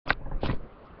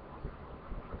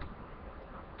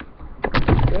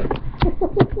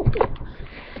I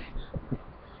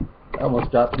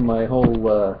almost dropped my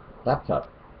whole laptop.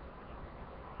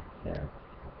 Yeah.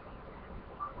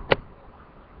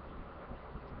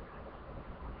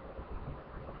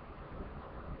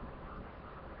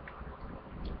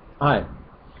 Hi.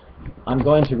 I'm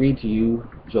going to read to you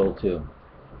Joel 2.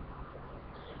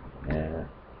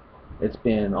 It's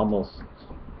been almost...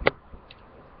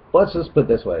 Let's just put it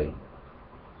this way.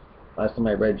 Last time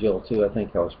I read Joel 2, I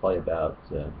think I was probably about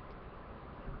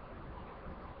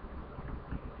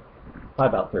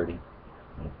 30.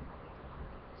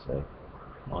 So,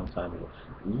 a long time ago.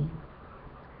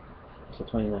 So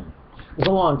 29. It was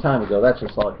a long time ago, that's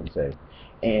just all I can say.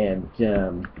 And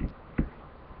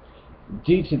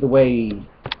due to the way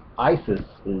ISIS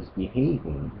is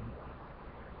behaving,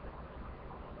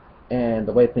 and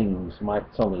the way things might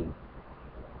suddenly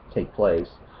take place,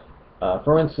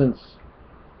 for instance,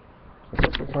 is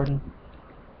this recording?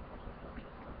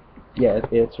 Yeah,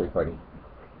 it's recording.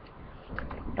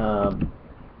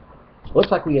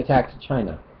 Looks like we attacked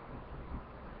China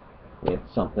with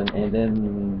something, and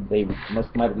then they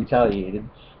might have retaliated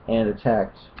and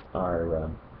attacked our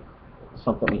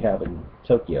something we have in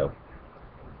Tokyo.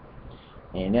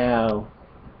 And now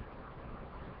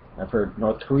I've heard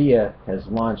North Korea has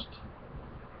launched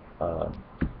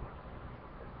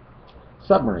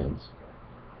submarines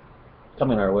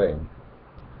coming our way.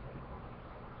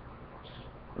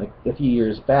 Like a few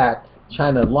years back,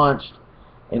 China launched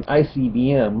an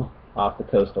ICBM off the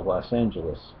coast of Los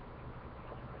Angeles.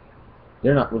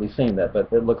 They're not really saying that,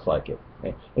 but it looks like it.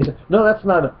 They said, no, that's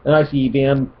not an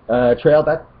ICBM trail.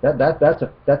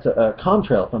 That's a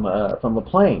contrail from a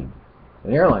plane,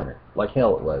 an airliner. Like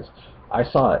hell it was. I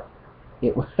saw it.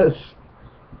 It was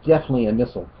definitely a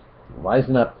missile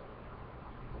rising up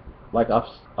like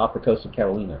off the coast of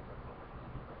Catalina.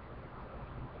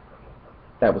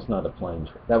 That was not a plane.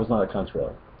 That was not a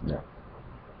contrail. No.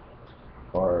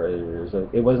 Or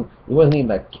it wasn't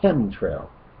even a chemtrail.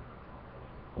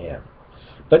 Yeah.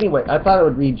 But anyway, I thought I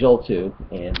would read Joel 2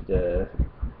 and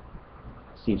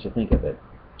see what you think of it,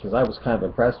 because I was kind of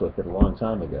impressed with it a long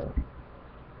time ago.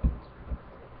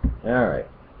 All right,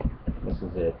 this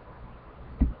is it.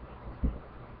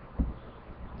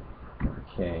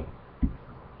 Okay.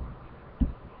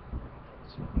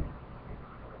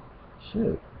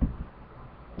 Shoot.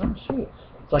 Oh shoot.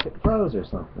 It's like it froze or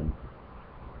something.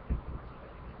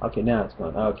 Okay, now it's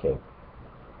going. Okay.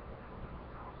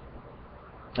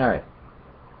 All right.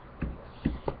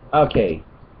 Okay.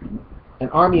 An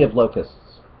army of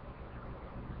locusts.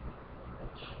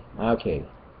 Okay.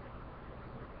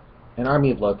 An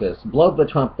army of locusts. Blow the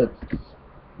trumpet.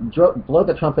 Blow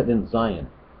the trumpet in Zion.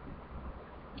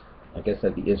 I guess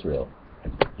that'd be Israel.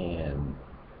 And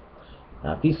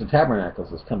Feast of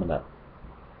Tabernacles is coming up,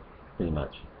 pretty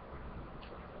much.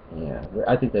 Yeah,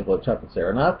 I think they blow trumpets there,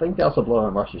 and I think they also blow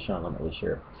on Rosh Hashanah. I'm not really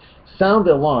sure. Sound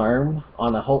the alarm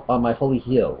on my holy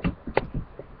hill.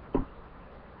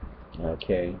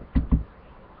 Okay.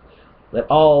 Let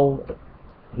all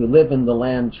who live in the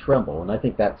land tremble, and I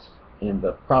think that's in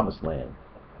the Promised Land,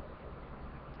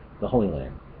 the Holy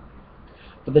Land.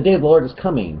 For the day of the Lord is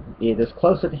coming; it is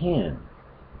close at hand.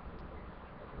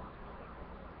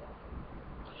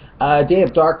 A day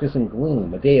of darkness and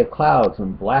gloom, a day of clouds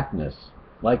and blackness,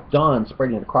 like dawn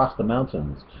spreading across the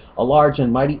mountains. A large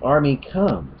and mighty army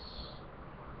comes.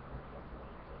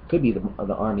 Could be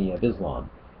the army of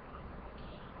Islam.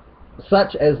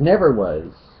 Such as never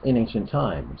was in ancient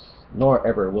times, nor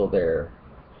ever will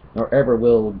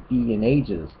be in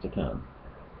ages to come.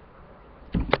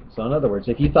 So in other words,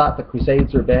 if you thought the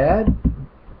Crusades are bad,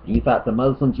 you thought the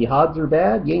Muslim jihads are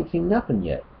bad, you ain't seen nothing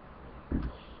yet.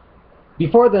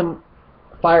 Before them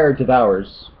fire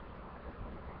devours,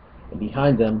 and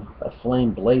behind them a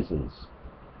flame blazes.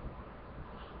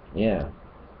 Yeah.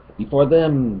 Before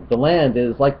them the land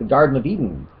is like the Garden of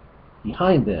Eden.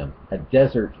 Behind them a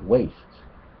desert waste.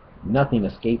 Nothing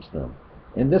escapes them.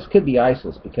 And this could be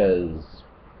ISIS because,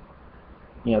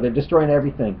 you know, they're destroying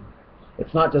everything.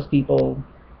 It's not just people.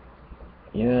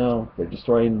 You know, they're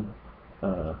destroying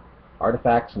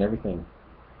artifacts and everything.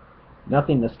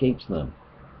 Nothing escapes them.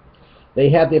 They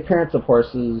have the appearance of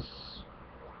horses.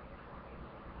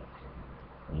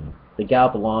 They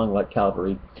gallop along like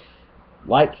cavalry.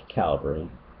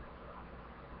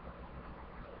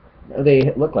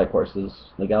 They look like horses.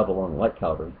 They gallop along like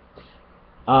cavalry.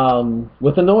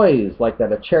 With a noise like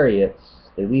that of chariots,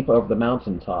 they leap over the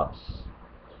mountaintops,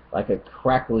 like a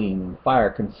crackling fire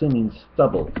consuming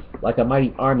stubble, like a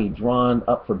mighty army drawn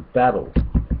up for battle.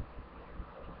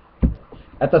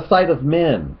 At the sight of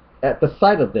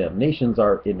them, nations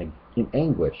are in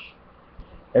anguish.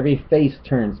 Every face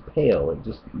turns pale.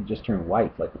 You just turn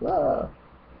white, like, ah.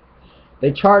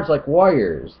 They charge like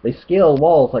warriors. They scale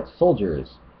walls like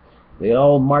soldiers. They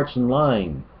all march in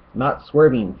line, not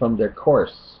swerving from their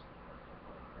course.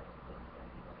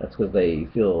 That's because they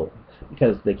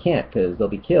can't, because they'll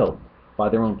be killed by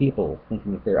their own people,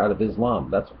 thinking that they're out of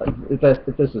Islam. If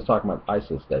this is talking about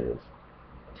ISIS, that is.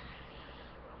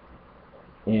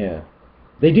 Yeah.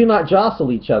 They do not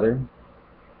jostle each other.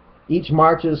 Each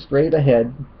marches straight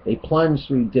ahead. They plunge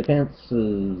through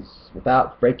defenses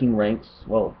without breaking ranks.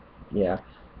 Well, yeah.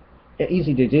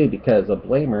 Easy to do because a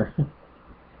blamer,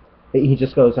 he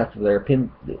just goes after their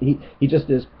he just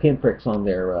does pinpricks on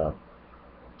their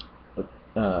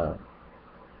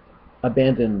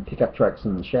abandoned pickup trucks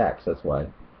and shacks. That's why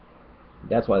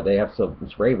they have so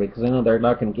much bravery, because they know they're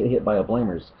not going to get hit by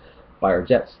our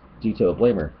jets due to a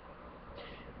blamer.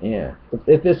 Yeah,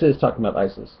 if this is talking about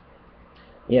ISIS.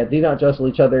 Yeah, do not jostle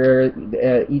each other.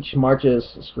 Each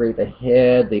marches straight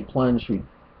ahead. They plunge through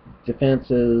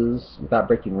defenses without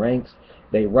breaking ranks.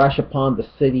 They rush upon the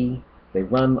city. They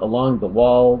run along the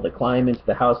wall. They climb into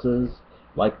the houses.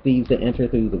 Like thieves, they enter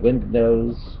through the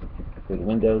windows.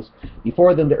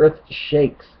 Before them the earth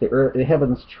shakes. The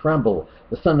heavens tremble.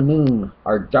 The sun and moon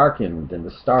are darkened, and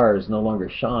the stars no longer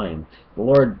shine. The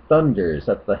Lord thunders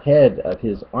at the head of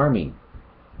his army.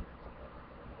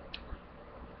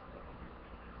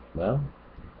 Well,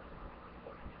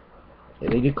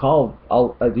 they do call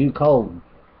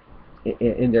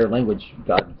in their language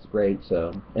God's great.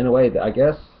 So in a way, I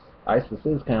guess ISIS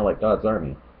is kind of like God's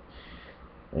army.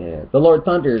 Yeah. The Lord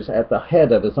thunders at the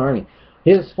head of his army.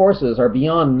 His forces are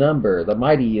beyond number. The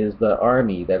mighty is the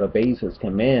army that obeys his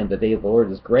command. The day of the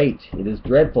Lord is great. It is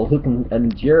dreadful. Who can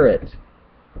endure it?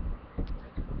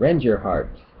 Rend your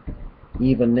heart,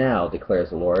 even now,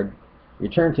 declares the Lord.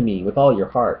 Return to me with all your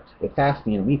heart, with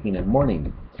fasting and weeping and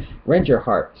mourning. Rend your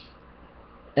heart,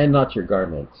 and not your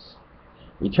garments.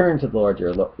 Return to the Lord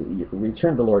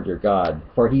your God,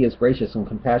 for he is gracious and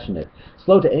compassionate,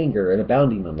 slow to anger and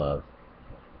abounding in love.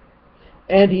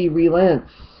 And he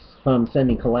relents from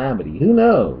sending calamity. Who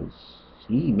knows?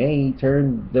 He may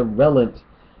turn the relent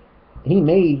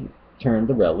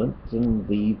and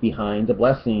leave behind a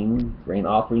blessing, grain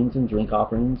offerings and drink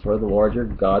offerings for the Lord your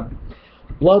God.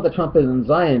 Blow the trumpet in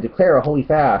Zion, declare a holy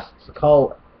fast,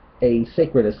 call a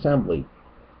sacred assembly.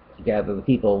 Gather the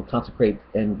people, consecrate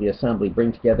in the assembly,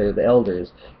 bring together the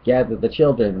elders, gather the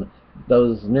children,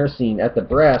 those nursing at the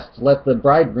breast. Let the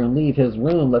bridegroom leave his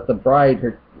room, let the bride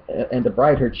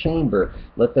her chamber.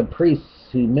 Let the priests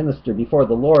who minister before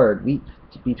the Lord weep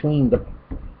between the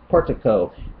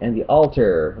portico and the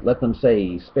altar. Let them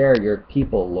say, spare your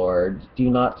people, Lord. Do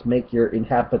not make your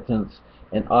inhabitants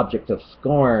an object of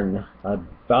scorn, a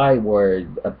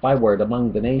byword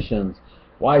among the nations.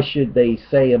 Why should they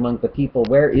say among the people,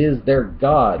 where is their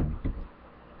God?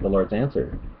 The Lord's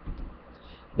answer.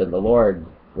 Then the Lord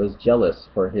was jealous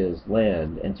for his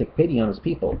land and took pity on his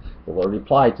people. The Lord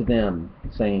replied to them,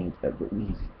 saying, the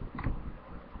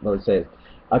Lord says,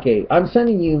 okay, I'm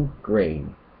sending you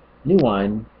grain, new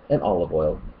wine, and olive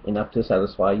oil, enough to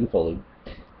satisfy you fully.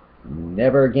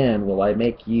 Never again will I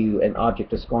make you an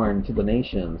object of scorn to the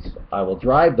nations. I will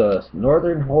drive the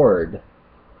northern horde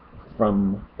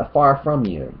from afar from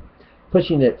you,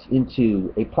 pushing it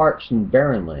into a parched and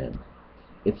barren land.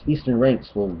 Its eastern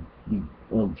ranks will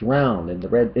drown in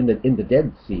the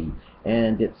Dead Sea,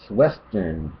 and its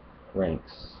western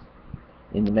ranks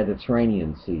in the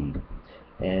Mediterranean Sea,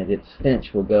 and its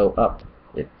stench will go up,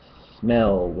 its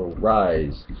smell will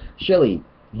rise. Surely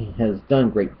he has done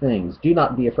great things. Do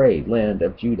not be afraid, land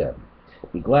of Judah.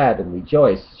 Be glad and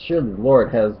rejoice. Surely the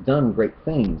Lord has done great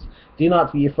things. Do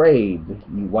not be afraid,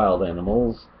 you wild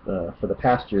animals, for the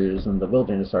pastures and the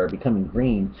wilderness are becoming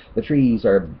green. The trees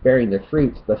are bearing their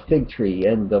fruit. The fig tree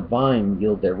and the vine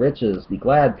yield their riches. Be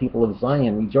glad, people of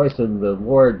Zion. Rejoice in the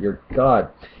Lord your God,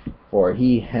 for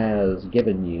he has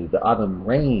given you the autumn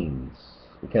rains,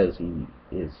 because he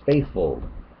is faithful.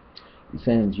 He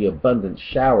sends you abundant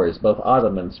showers, both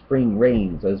autumn and spring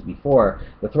rains as before.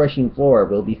 The threshing floor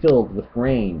will be filled with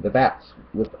grain. The vats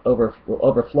will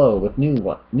overflow with new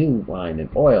wine and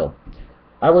oil.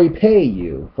 I will repay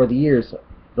you for the years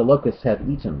the locusts have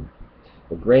eaten.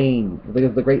 The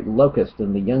great locust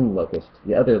and the young locust,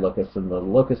 the other locust and the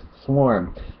locust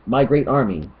swarm, my great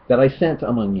army that I sent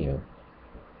among you.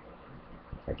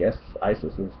 I guess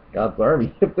ISIS is God's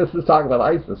army, if this is talking about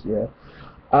ISIS, yeah.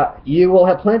 You will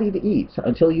have plenty to eat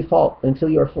until you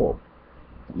are full.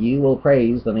 You will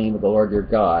praise the name of the Lord your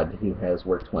God, who has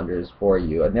worked wonders for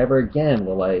you. And never again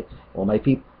will my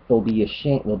people be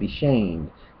shamed.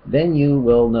 Then you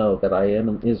will know that I am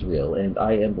in Israel, and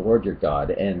I am the Lord your God,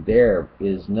 and there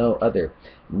is no other.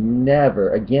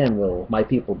 Never again will my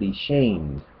people be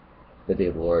shamed, the day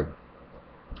of the Lord.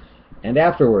 And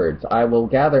afterwards I will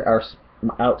gather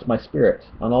out my spirit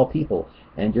on all people,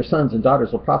 and your sons and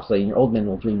daughters will prophesy, and your old men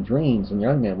will dream dreams, and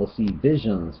your young men will see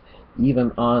visions.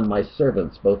 Even on my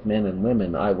servants, both men and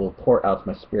women, I will pour out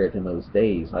my spirit in those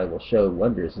days. I will show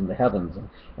wonders in the heavens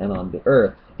and on the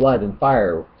earth, blood and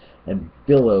fire and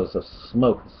billows of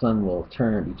smoke. The sun will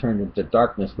be turned into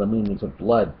darkness, the moon into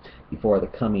blood, before the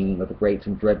coming of the great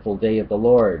and dreadful day of the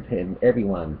Lord. And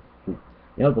everyone who,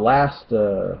 the last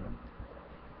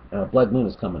blood moon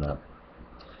is coming up.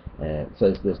 And it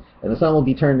says this, and the sun will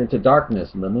be turned into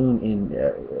darkness, and the moon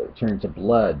turned to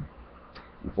blood,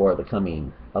 before the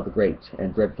coming of the great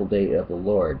and dreadful day of the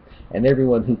Lord. And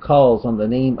everyone who calls on the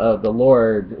name of the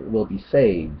Lord will be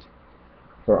saved.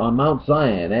 For on Mount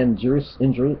Zion and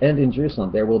in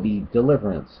Jerusalem there will be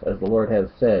deliverance, as the Lord has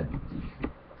said,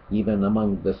 even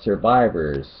among the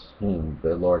survivors whom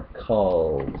the Lord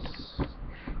calls.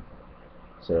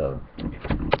 So,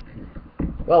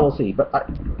 well, we'll see. But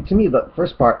to me, the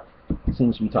first part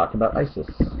seems to be talking about ISIS.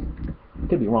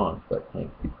 Could be wrong, but hey,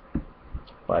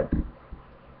 fine.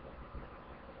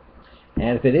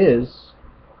 And if it is,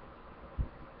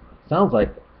 sounds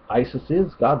like ISIS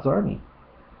is God's army.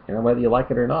 Whether you like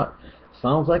it or not.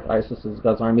 Sounds like ISIS is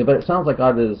God's army, but it sounds like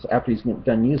God is, after he's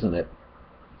done using it,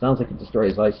 sounds like it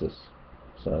destroys ISIS.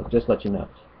 So just let you know.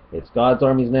 It's God's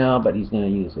armies now, but he's going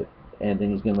to use it. And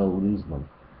then he's going to lose them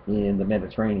in the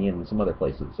Mediterranean and some other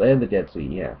places. And the Dead Sea,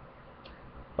 yeah.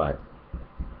 Bye.